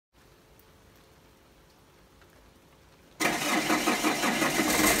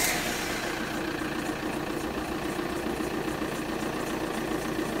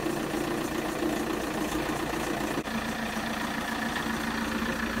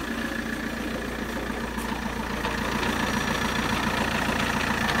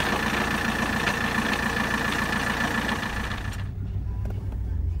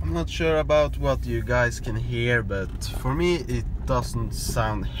not sure about what you guys can hear, but for me it doesn't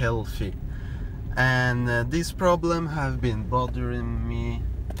sound healthy. And this problem have been bothering me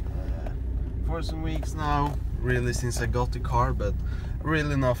for some weeks now, really since I got the car, but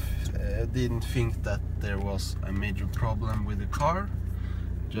really enough didn't think that there was a major problem with the car,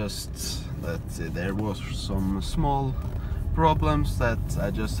 just that there was some small problems that I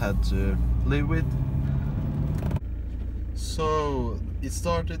just had to live with. So it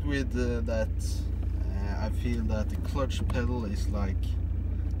started with that I feel that the clutch pedal is like,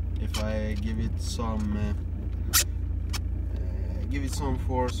 if I give it some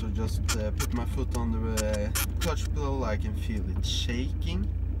force or just put my foot on the clutch pedal, I can feel it shaking,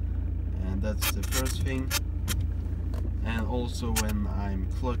 and that's the first thing. And also when I'm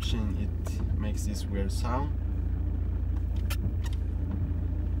clutching, it makes this weird sound.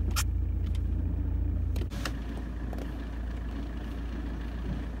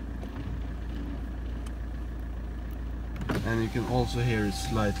 And you can also hear it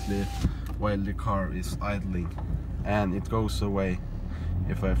slightly while the car is idling, and it goes away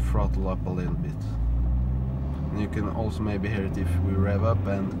if I throttle up a little bit. And you can also maybe hear it if we rev up,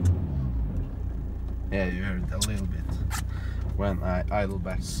 and yeah, you hear it a little bit when I idle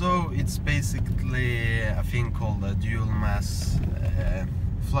back. So it's basically a thing called a dual mass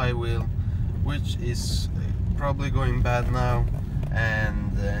flywheel, which is probably going bad now.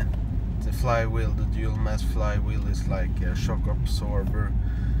 And the flywheel, the dual mass flywheel, is like a shock absorber,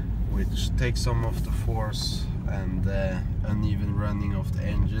 which takes some of the force and uneven running of the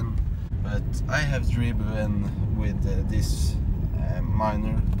engine. But I have driven with this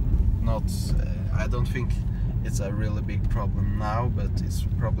minor, I don't think it's a really big problem now, but it's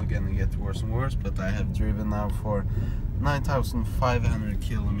probably gonna get worse and worse. But I have driven now for 9,500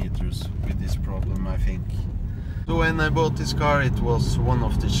 kilometers with this problem, I think. So when I bought this car, it was one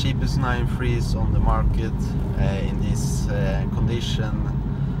of the cheapest 9.3s on the market in this condition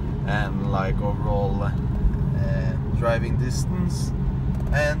and like overall driving distance.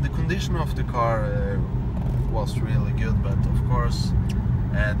 And the condition of the car was really good, but of course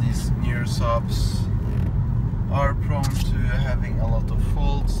these newer Saabs are prone to having a lot of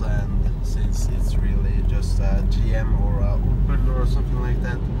faults, and since it's really just a GM or a Opel or something like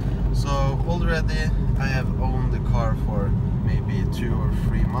that. So already I have owned the car for maybe 2 or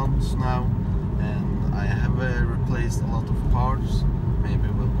 3 months now, and I have replaced a lot of parts. Maybe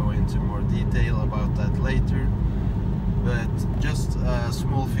we'll go into more detail about that later. But just a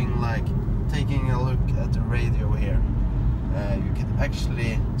small thing like taking a look at the radio here. You can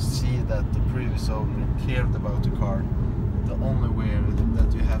actually see that the previous owner cared about the car. The only weird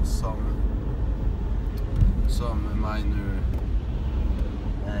that you have some minor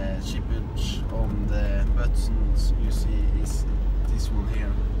chippage on the buttons you see is this one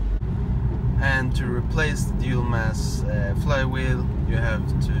here. And to replace the dual mass flywheel, you have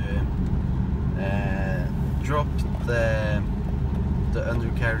to drop the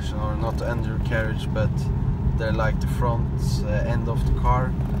undercarriage, or not the undercarriage, but they're like the front end of the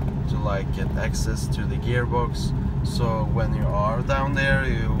car, to like get access to the gearbox. So when you are down there,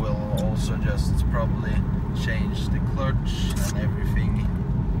 you will also just probably change the clutch and everything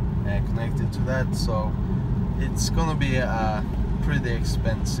connected to that. So it's gonna be a pretty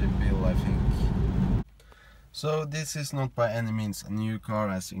expensive bill, I think. So this is not by any means a new car,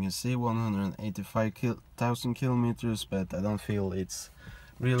 as you can see, 185,000 kilometers, but I don't feel it's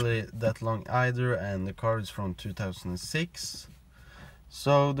really that long either, and the car is from 2006.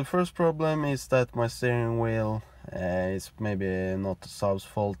 So the first problem is that my steering wheel is maybe not the Saab's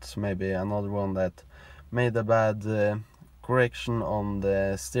fault, maybe another one that made a bad correction on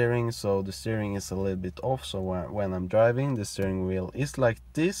the steering, so the steering is a little bit off. So when I'm driving, the steering wheel is like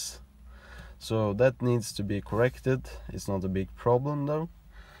this, so that needs to be corrected. It's not a big problem though,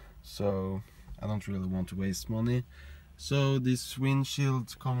 so I don't really want to waste money. So this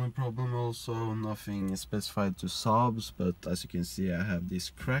windshield common problem also, nothing specified to Saabs, but as you can see I have this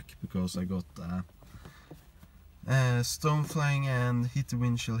crack because I got a stone flying and hit the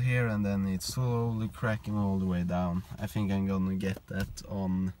windshield here, and then it's slowly cracking all the way down. I think I'm gonna get that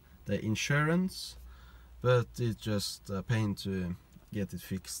on the insurance, but it's just a pain to get it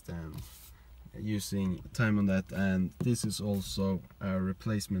fixed and using time on that. And this is also a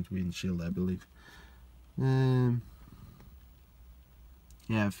replacement windshield, I believe.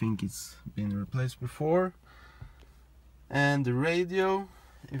 Yeah, I think it's been replaced before. And the radio,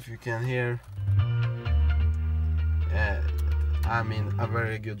 if you can hear, I mean a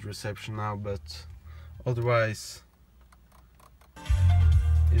very good reception now, but otherwise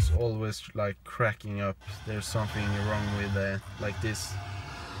it's always like cracking up. There's something wrong with like this.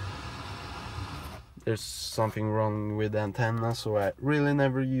 there's something wrong with the antenna, so I really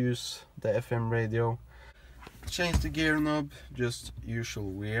never use the FM radio. Change the gear knob, just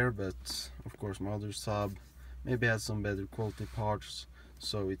usual wear, but of course my other Saab maybe had some better quality parts,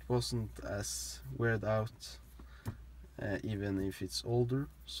 so it wasn't as weared out, even if it's older.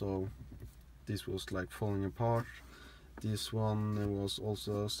 So this was like falling apart. This one was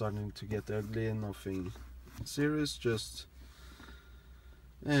also starting to get ugly, nothing serious, just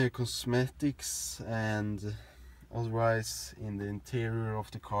cosmetics, and otherwise in the interior of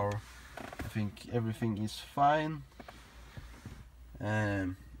the car I think everything is fine.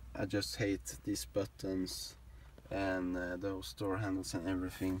 I just hate these buttons and those door handles and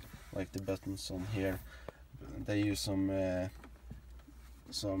everything, like the buttons on here. They use some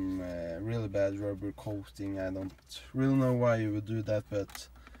really bad rubber coating. I don't really know why you would do that, but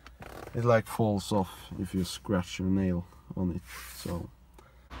it like falls off if you scratch your nail on it.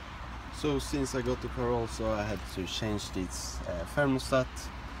 So since I got the car also, I had to change this thermostat.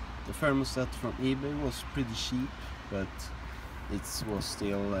 The thermostat from eBay was pretty cheap, but it was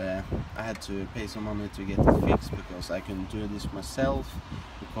still, I had to pay some money to get it fixed, because I couldn't do this myself,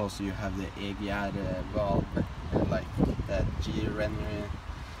 because you have the EGR valve, like that G-Renner.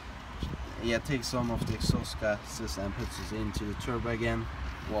 Yeah, take some of the exhaust gases and puts it into the turbo again.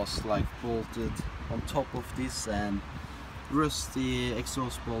 Was like bolted on top of this, and rusty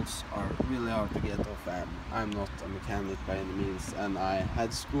exhaust bolts are really hard to get off, and I'm not a mechanic by any means, and I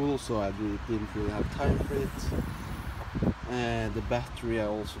had school, so I didn't really have time for it. The battery I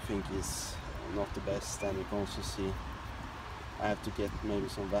also think is not the best, and you can also see I have to get maybe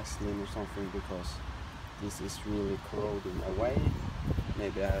some Vaseline or something, because this is really corroding away.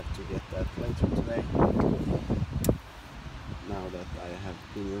 Maybe I have to get that later today, now that I have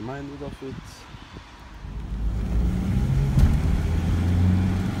been reminded of it.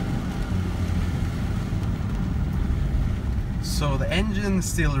 So the engine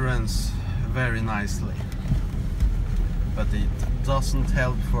still runs very nicely, but it doesn't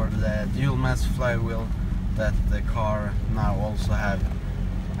help for the dual mass flywheel that the car now also have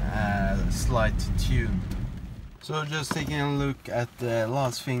a slight tune. So just taking a look at the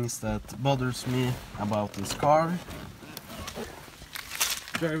last things that bothers me about this car.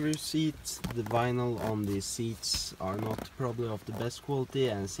 Driver seat, the vinyl on these seats are not probably of the best quality,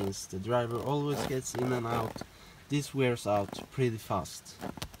 and since the driver always gets in and out, this wears out pretty fast,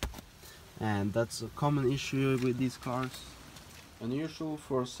 and that's a common issue with these cars. Unusual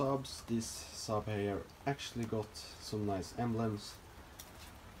for Saabs, this Saab here actually got some nice emblems.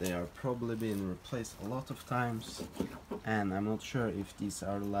 They are probably being replaced a lot of times, and I'm not sure if these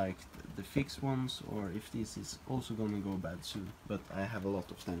are like the fixed ones or if this is also gonna go bad soon, but I have a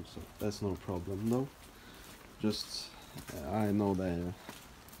lot of them, so that's no problem. No, just I know that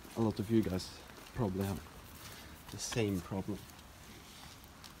a lot of you guys probably have the same problem.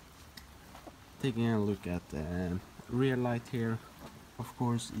 Taking a look at the rear light here, of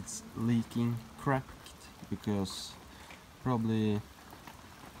course it's leaking, cracked, because probably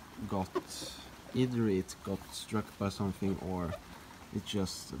either it got struck by something, or it's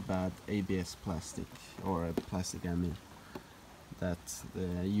just bad ABS plastic, or a plastic I mean, that the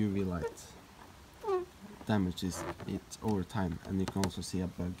UV light damages it over time, and you can also see a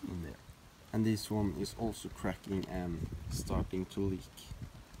bug in there. And this one is also cracking and starting to leak.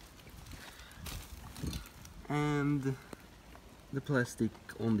 And the plastic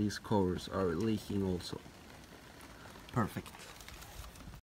on these covers are leaking also. Perfect.